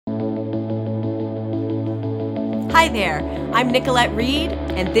Hi there, I'm Nicolette Reed,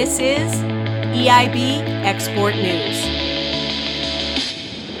 and this is EIB Export News.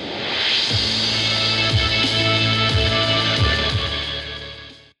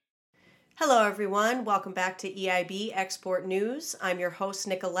 Hello everyone, welcome back to EIB Export News. I'm your host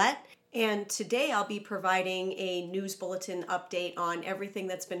Nicolette, and today I'll be providing a news bulletin update on everything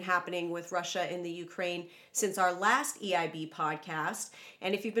that's been happening with Russia and the Ukraine since our last EIB podcast.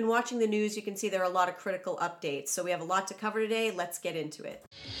 And if you've been watching the news, you can see there are a lot of critical updates. So we have a lot to cover today. Let's get into it.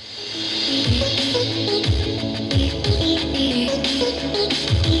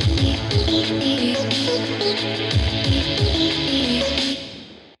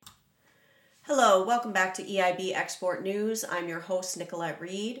 Hello, welcome back to EIB Export News. I'm your host, Nicolette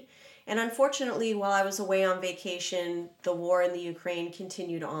Reed. And unfortunately, while I was away on vacation, the war in the Ukraine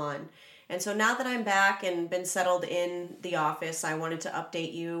continued on. And so now that I'm back and been settled in the office, I wanted to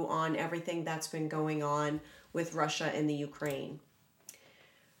update you on everything that's been going on with Russia and the Ukraine.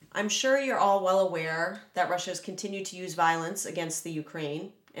 I'm sure you're all well aware that Russia has continued to use violence against the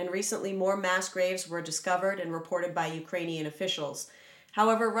Ukraine, and recently more mass graves were discovered and reported by Ukrainian officials.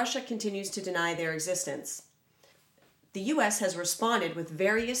 However, Russia continues to deny their existence. The U.S. has responded with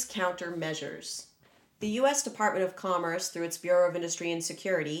various countermeasures. The U.S. Department of Commerce, through its Bureau of Industry and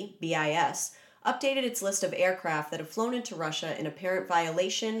Security, BIS, updated its list of aircraft that have flown into Russia in apparent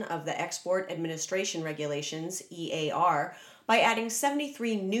violation of the Export Administration Regulations, EAR, by adding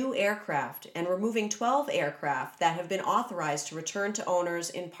 73 new aircraft and removing 12 aircraft that have been authorized to return to owners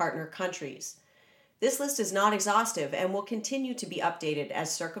in partner countries. This list is not exhaustive and will continue to be updated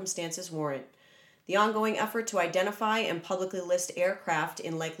as circumstances warrant. The ongoing effort to identify and publicly list aircraft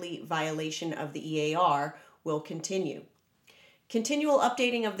in likely violation of the EAR will continue. Continual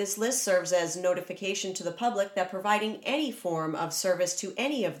updating of this list serves as notification to the public that providing any form of service to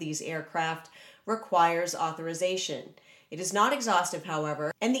any of these aircraft requires authorization. It is not exhaustive,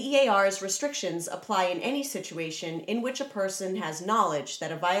 however, and the EAR's restrictions apply in any situation in which a person has knowledge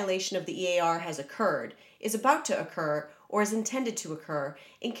that a violation of the EAR has occurred, is about to occur, or is intended to occur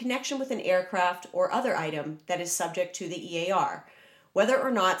in connection with an aircraft or other item that is subject to the EAR, whether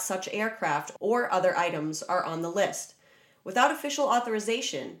or not such aircraft or other items are on the list. Without official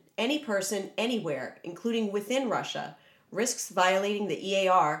authorization, any person anywhere, including within Russia, risks violating the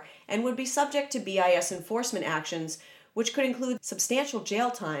EAR and would be subject to BIS enforcement actions, which could include substantial jail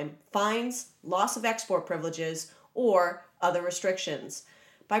time, fines, loss of export privileges, or other restrictions.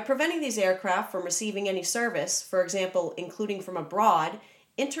 By preventing these aircraft from receiving any service, for example, including from abroad,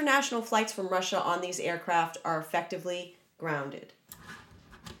 international flights from Russia on these aircraft are effectively grounded.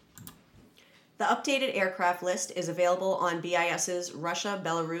 The updated aircraft list is available on BIS's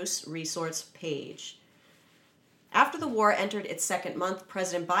Russia-Belarus resource page. After the war entered its second month,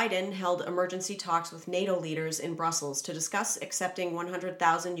 President Biden held emergency talks with NATO leaders in Brussels to discuss accepting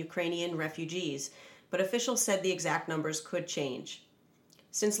 100,000 Ukrainian refugees, but officials said the exact numbers could change.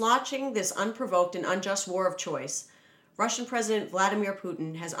 Since launching this unprovoked and unjust war of choice, Russian President Vladimir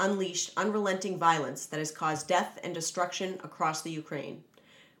Putin has unleashed unrelenting violence that has caused death and destruction across the Ukraine.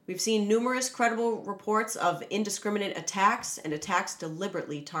 We've seen numerous credible reports of indiscriminate attacks and attacks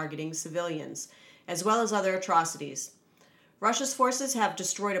deliberately targeting civilians, as well as other atrocities. Russia's forces have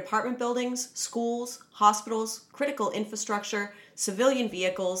destroyed apartment buildings, schools, hospitals, critical infrastructure, civilian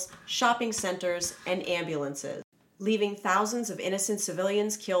vehicles, shopping centers, and ambulances, leaving thousands of innocent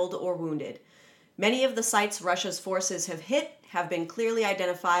civilians killed or wounded. Many of the sites Russia's forces have hit have been clearly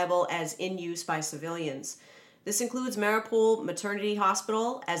identifiable as in use by civilians. This includes Mariupol Maternity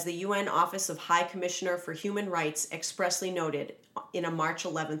Hospital, as the UN Office of High Commissioner for Human Rights expressly noted in a March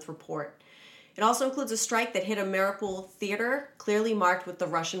 11th report. It also includes a strike that hit a Mariupol theater, clearly marked with the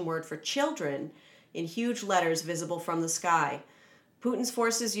Russian word for children in huge letters visible from the sky. Putin's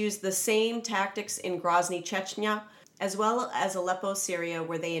forces used the same tactics in Grozny, Chechnya, as well as Aleppo, Syria,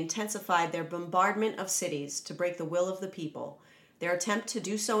 where they intensified their bombardment of cities to break the will of the people. Their attempt to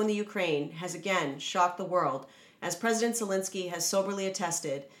do so in the Ukraine has again shocked the world, as President Zelensky has soberly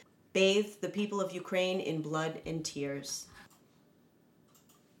attested, bathed the people of Ukraine in blood and tears.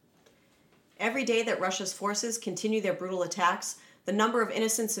 Every day that Russia's forces continue their brutal attacks, the number of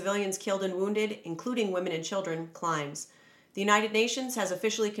innocent civilians killed and wounded, including women and children, climbs. The United Nations has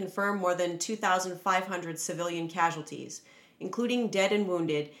officially confirmed more than 2,500 civilian casualties, including dead and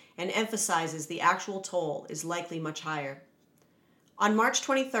wounded, and emphasizes the actual toll is likely much higher. On March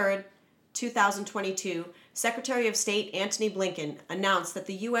 23, 2022, Secretary of State Antony Blinken announced that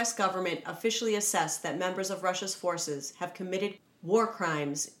the U.S. government officially assessed that members of Russia's forces have committed war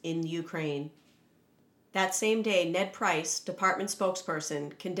crimes in Ukraine. That same day, Ned Price, department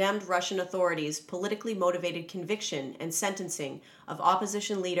spokesperson, condemned Russian authorities' politically motivated conviction and sentencing of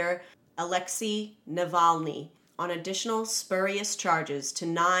opposition leader Alexei Navalny on additional spurious charges to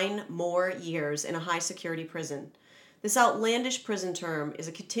 9 more years in a high-security prison. This outlandish prison term is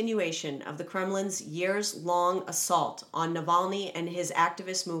a continuation of the Kremlin's years-long assault on Navalny and his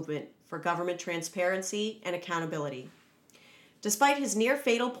activist movement for government transparency and accountability. Despite his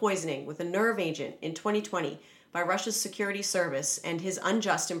near-fatal poisoning with a nerve agent in 2020 by Russia's security service and his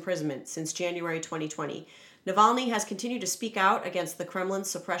unjust imprisonment since January 2020, Navalny has continued to speak out against the Kremlin's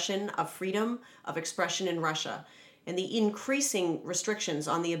suppression of freedom of expression in Russia and the increasing restrictions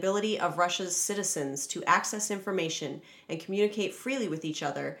on the ability of Russia's citizens to access information and communicate freely with each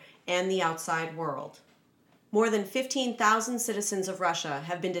other and the outside world. More than 15,000 citizens of Russia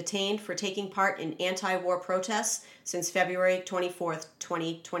have been detained for taking part in anti-war protests since February 24,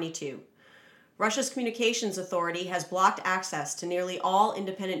 2022. Russia's Communications Authority has blocked access to nearly all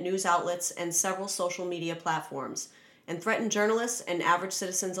independent news outlets and several social media platforms, and threatened journalists and average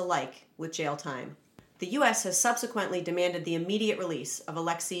citizens alike with jail time. The U.S. has subsequently demanded the immediate release of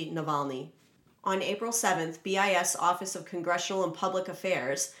Alexei Navalny. On April 7th, BIS Office of Congressional and Public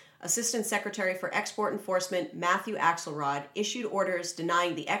Affairs Assistant Secretary for Export Enforcement Matthew Axelrod issued orders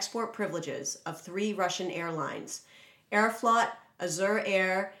denying the export privileges of 3 Russian airlines, Aeroflot, Azur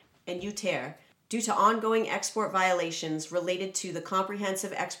Air, and Utair, due to ongoing export violations related to the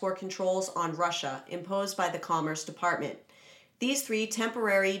comprehensive export controls on Russia imposed by the Commerce Department. These 3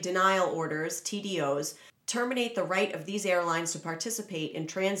 temporary denial orders, TDOs, terminate the right of these airlines to participate in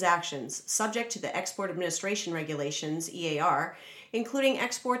transactions subject to the Export Administration Regulations, EAR, including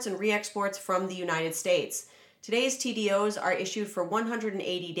exports and re-exports from the United States. Today's TDOs are issued for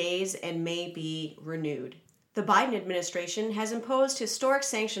 180 days and may be renewed. The Biden administration has imposed historic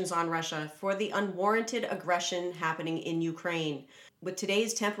sanctions on Russia for the unwarranted aggression happening in Ukraine. With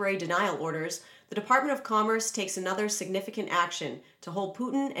today's temporary denial orders, the Department of Commerce takes another significant action to hold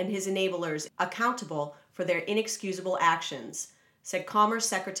Putin and his enablers accountable for their inexcusable actions, said Commerce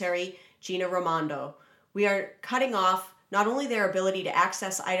Secretary Gina Raimondo. We are cutting off not only their ability to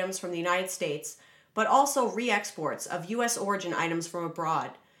access items from the United States, but also re-exports of U.S. origin items from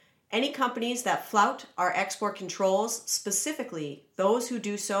abroad. Any companies that flout our export controls, specifically those who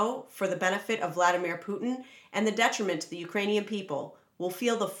do so for the benefit of Vladimir Putin and the detriment to the Ukrainian people, will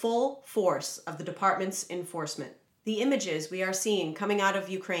feel the full force of the department's enforcement. The images we are seeing coming out of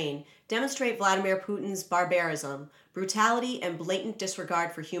Ukraine demonstrate Vladimir Putin's barbarism, brutality, and blatant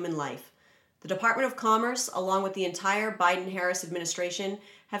disregard for human life. The Department of Commerce, along with the entire Biden-Harris administration,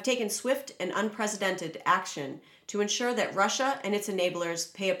 have taken swift and unprecedented action to ensure that Russia and its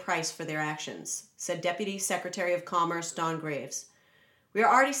enablers pay a price for their actions, said Deputy Secretary of Commerce Don Graves. We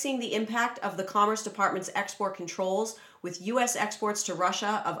are already seeing the impact of the Commerce Department's export controls, with U.S. exports to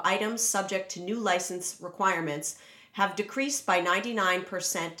Russia of items subject to new license requirements have decreased by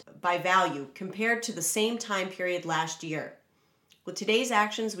 99% by value compared to the same time period last year. With today's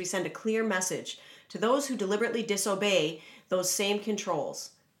actions, we send a clear message to those who deliberately disobey those same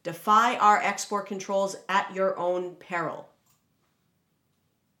controls. Defy our export controls at your own peril.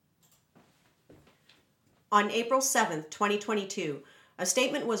 On April 7, 2022, a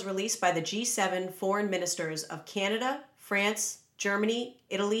statement was released by the G7 foreign ministers of Canada, France, Germany,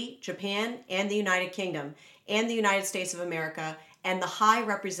 Italy, Japan, and the United Kingdom, and the United States of America, and the High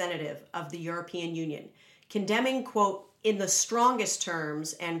Representative of the European Union, condemning, quote, in the strongest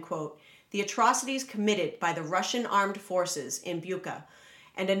terms, end quote, the atrocities committed by the Russian armed forces in Bucha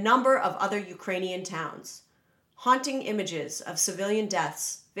and a number of other Ukrainian towns. Haunting images of civilian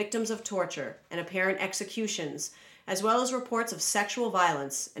deaths, victims of torture, and apparent executions, as well as reports of sexual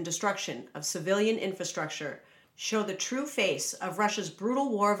violence and destruction of civilian infrastructure, show the true face of Russia's brutal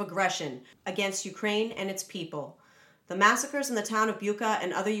war of aggression against Ukraine and its people. The massacres in the town of Bucha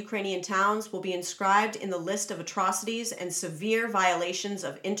and other Ukrainian towns will be inscribed in the list of atrocities and severe violations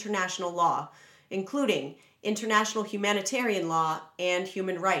of international law, including international humanitarian law and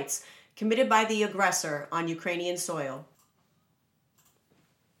human rights, committed by the aggressor on Ukrainian soil.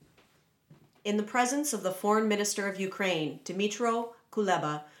 In the presence of the Foreign Minister of Ukraine, Dmytro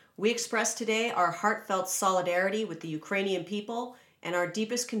Kuleba, we express today our heartfelt solidarity with the Ukrainian people and our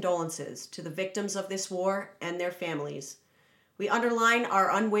deepest condolences to the victims of this war and their families. We underline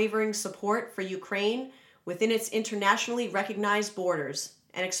our unwavering support for Ukraine within its internationally recognized borders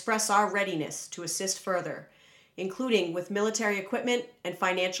and express our readiness to assist further, including with military equipment and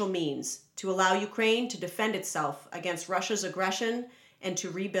financial means, to allow Ukraine to defend itself against Russia's aggression and to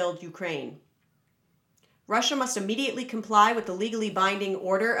rebuild Ukraine. Russia must immediately comply with the legally binding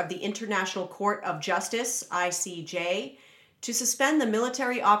order of the International Court of Justice, ICJ, to suspend the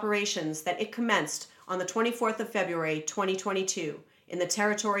military operations that it commenced on the 24th of February 2022 in the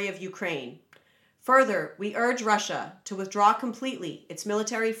territory of Ukraine. Further, we urge Russia to withdraw completely its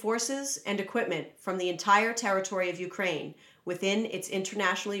military forces and equipment from the entire territory of Ukraine within its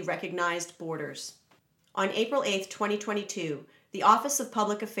internationally recognized borders. On April 8, 2022, the Office of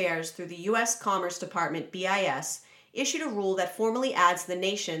Public Affairs through the U.S. Commerce Department, BIS, issued a rule that formally adds the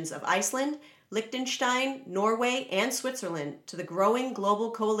nations of Iceland, Liechtenstein, Norway, and Switzerland to the growing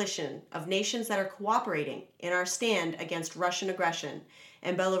global coalition of nations that are cooperating in our stand against Russian aggression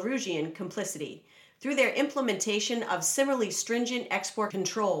and Belarusian complicity through their implementation of similarly stringent export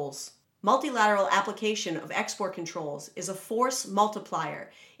controls. Multilateral application of export controls is a force multiplier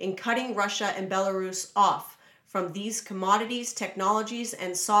in cutting Russia and Belarus off from these commodities, technologies,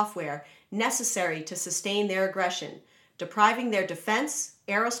 and software necessary to sustain their aggression, depriving their defense,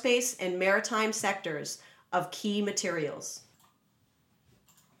 aerospace, and maritime sectors of key materials.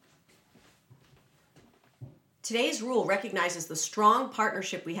 Today's rule recognizes the strong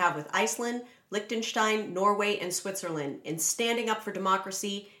partnership we have with Iceland, Liechtenstein, Norway, and Switzerland in standing up for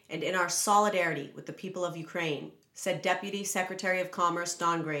democracy and in our solidarity with the people of Ukraine, said Deputy Secretary of Commerce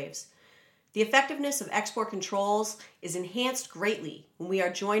Don Graves. The effectiveness of export controls is enhanced greatly when we are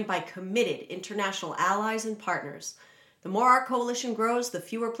joined by committed international allies and partners. The more our coalition grows, the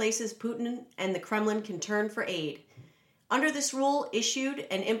fewer places Putin and the Kremlin can turn for aid. Under this rule, issued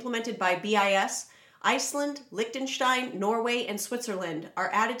and implemented by BIS, Iceland, Liechtenstein, Norway, and Switzerland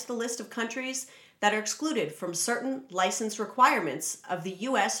are added to the list of countries that are excluded from certain license requirements of the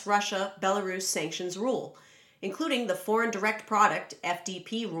U.S. Russia-Belarus sanctions rule, including the Foreign Direct Product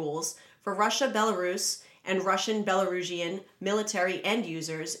 (FDP) rules for Russia, Belarus, and Russian Belarusian military end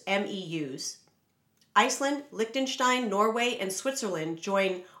users (MEUs). Iceland, Liechtenstein, Norway, and Switzerland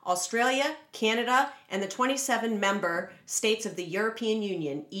join Australia, Canada, and the 27 member states of the European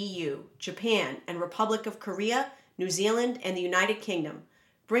Union, EU, Japan, and Republic of Korea, New Zealand, and the United Kingdom,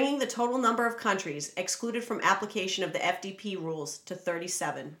 bringing the total number of countries excluded from application of the FDP rules to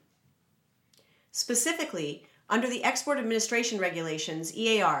 37. Specifically, under the Export Administration Regulations,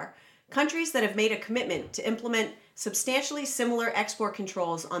 EAR, countries that have made a commitment to implement substantially similar export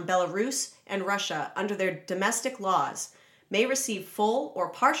controls on Belarus and Russia under their domestic laws may receive full or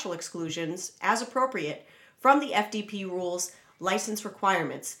partial exclusions, as appropriate, from the FDP rules' license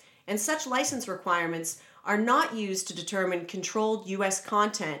requirements, and such license requirements are not used to determine controlled U.S.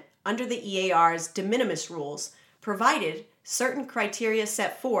 content under the EAR's de minimis rules, provided certain criteria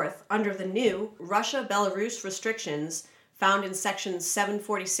set forth under the new Russia-Belarus restrictions found in Section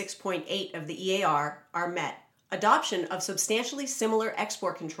 746.8 of the EAR are met. Adoption of substantially similar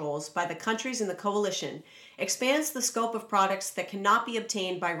export controls by the countries in the coalition expands the scope of products that cannot be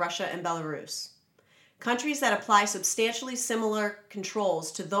obtained by Russia and Belarus. Countries that apply substantially similar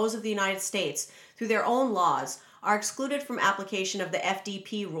controls to those of the United States through their own laws are excluded from application of the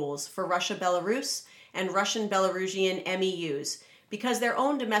FDP rules for Russia-Belarus and Russian-Belarusian MEUs because their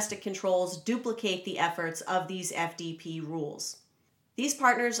own domestic controls duplicate the efforts of these FDP rules. These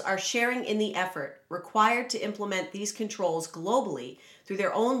partners are sharing in the effort required to implement these controls globally through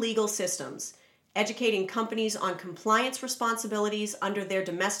their own legal systems, educating companies on compliance responsibilities under their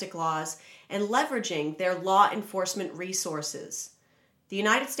domestic laws, and leveraging their law enforcement resources. The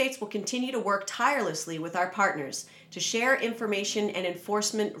United States will continue to work tirelessly with our partners to share information and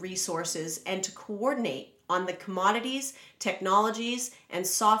enforcement resources and to coordinate on the commodities, technologies, and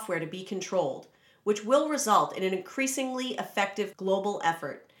software to be controlled, which will result in an increasingly effective global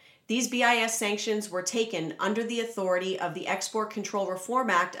effort. These BIS sanctions were taken under the authority of the Export Control Reform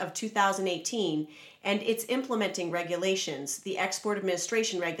Act of 2018 and its implementing regulations, the Export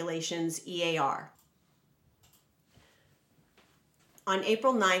Administration Regulations, EAR. On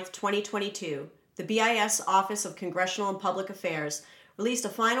April 9, 2022, the BIS Office of Congressional and Public Affairs released a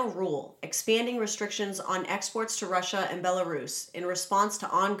final rule expanding restrictions on exports to Russia and Belarus in response to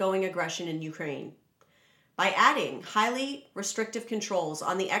ongoing aggression in Ukraine. By adding highly restrictive controls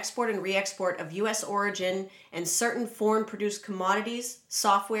on the export and re-export of U.S. origin and certain foreign-produced commodities,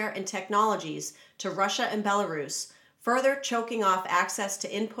 software, and technologies to Russia and Belarus, further choking off access to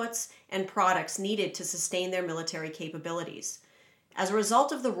inputs and products needed to sustain their military capabilities. As a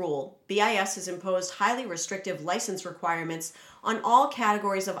result of the rule, BIS has imposed highly restrictive license requirements on all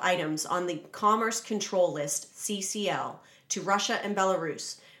categories of items on the Commerce Control List, CCL, to Russia and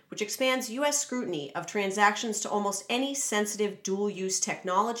Belarus, which expands U.S. scrutiny of transactions to almost any sensitive dual-use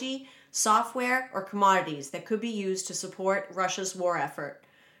technology, software, or commodities that could be used to support Russia's war effort.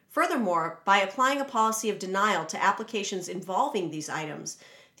 Furthermore, by applying a policy of denial to applications involving these items,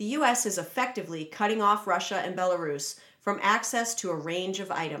 the U.S. is effectively cutting off Russia and Belarus from access to a range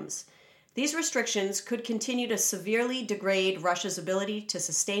of items. These restrictions could continue to severely degrade Russia's ability to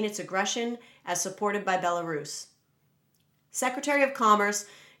sustain its aggression as supported by Belarus. Secretary of Commerce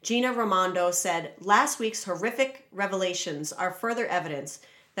Gina Raimondo said, "Last week's horrific revelations are further evidence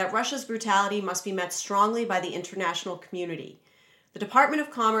that Russia's brutality must be met strongly by the international community. The Department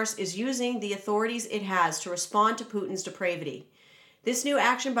of Commerce is using the authorities it has to respond to Putin's depravity. This new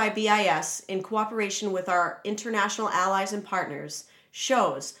action by BIS, in cooperation with our international allies and partners,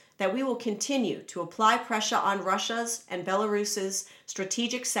 shows that we will continue to apply pressure on Russia's and Belarus's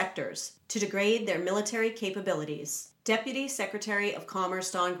strategic sectors to degrade their military capabilities." Deputy Secretary of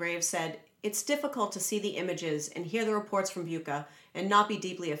Commerce Don Graves said, "It's difficult to see the images and hear the reports from Bucha and not be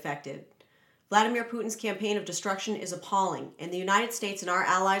deeply affected. Vladimir Putin's campaign of destruction is appalling, and the United States and our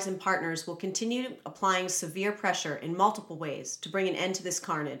allies and partners will continue applying severe pressure in multiple ways to bring an end to this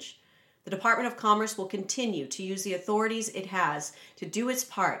carnage. The Department of Commerce will continue to use the authorities it has to do its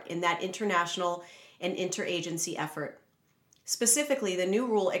part in that international and interagency effort. Specifically, the new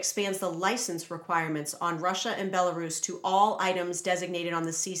rule expands the license requirements on Russia and Belarus to all items designated on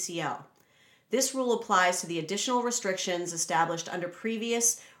the CCL. This rule applies to the additional restrictions established under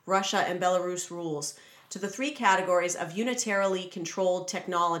previous Russia and Belarus rules to the three categories of unitarily controlled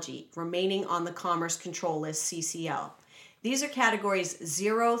technology remaining on the Commerce Control List CCL. These are categories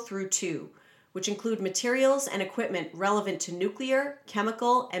 0 through 2, which include materials and equipment relevant to nuclear,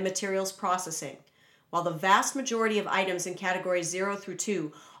 chemical, and materials processing. While the vast majority of items in categories 0 through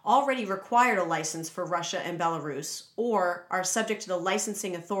 2 already required a license for Russia and Belarus, or are subject to the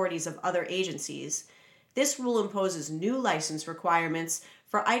licensing authorities of other agencies, this rule imposes new license requirements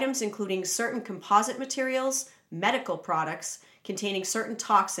for items including certain composite materials, medical products containing certain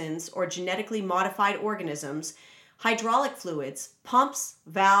toxins or genetically modified organisms, hydraulic fluids, pumps,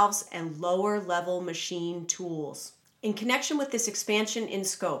 valves, and lower-level machine tools. In connection with this expansion in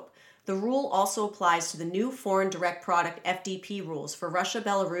scope, the rule also applies to the new Foreign Direct Product FDP rules for Russia,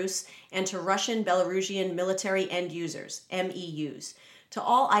 Belarus, and to Russian Belarusian military end users, MEUs, to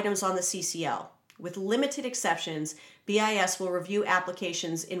all items on the CCL. With limited exceptions, BIS will review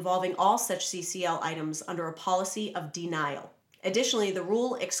applications involving all such CCL items under a policy of denial. Additionally, the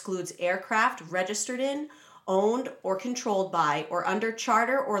rule excludes aircraft registered in, owned, or controlled by, or under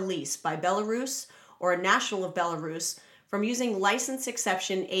charter or lease by Belarus or a national of Belarus from using license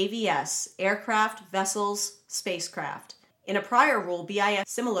exception AVS, aircraft, vessels, spacecraft. In a prior rule, BIS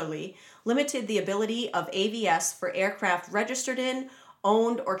similarly limited the ability of AVS for aircraft registered in,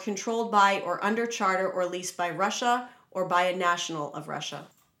 owned, or controlled by, or under charter or lease by Russia or by a national of Russia.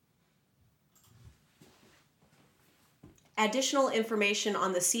 Additional information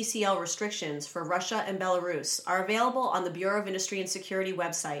on the CCL restrictions for Russia and Belarus are available on the Bureau of Industry and Security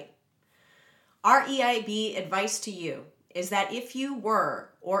website. Our EIB advice to you is that if you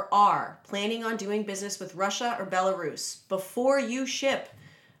were or are planning on doing business with Russia or Belarus, before you ship,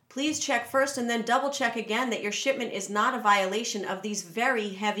 please check first and then double check again that your shipment is not a violation of these very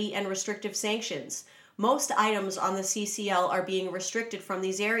heavy and restrictive sanctions. Most items on the CCL are being restricted from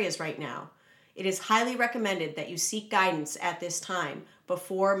these areas right now. It is highly recommended that you seek guidance at this time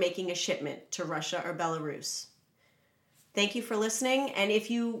before making a shipment to Russia or Belarus. Thank you for listening, and if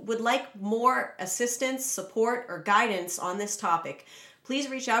you would like more assistance, support, or guidance on this topic, please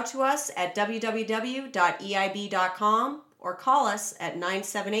reach out to us at www.eib.com or call us at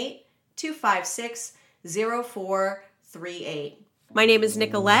 978-256-0438. My name is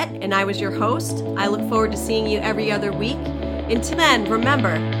Nicolette, and I was your host. I look forward to seeing you every other week. Until then,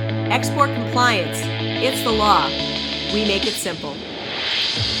 remember, export compliance, it's the law. We make it simple.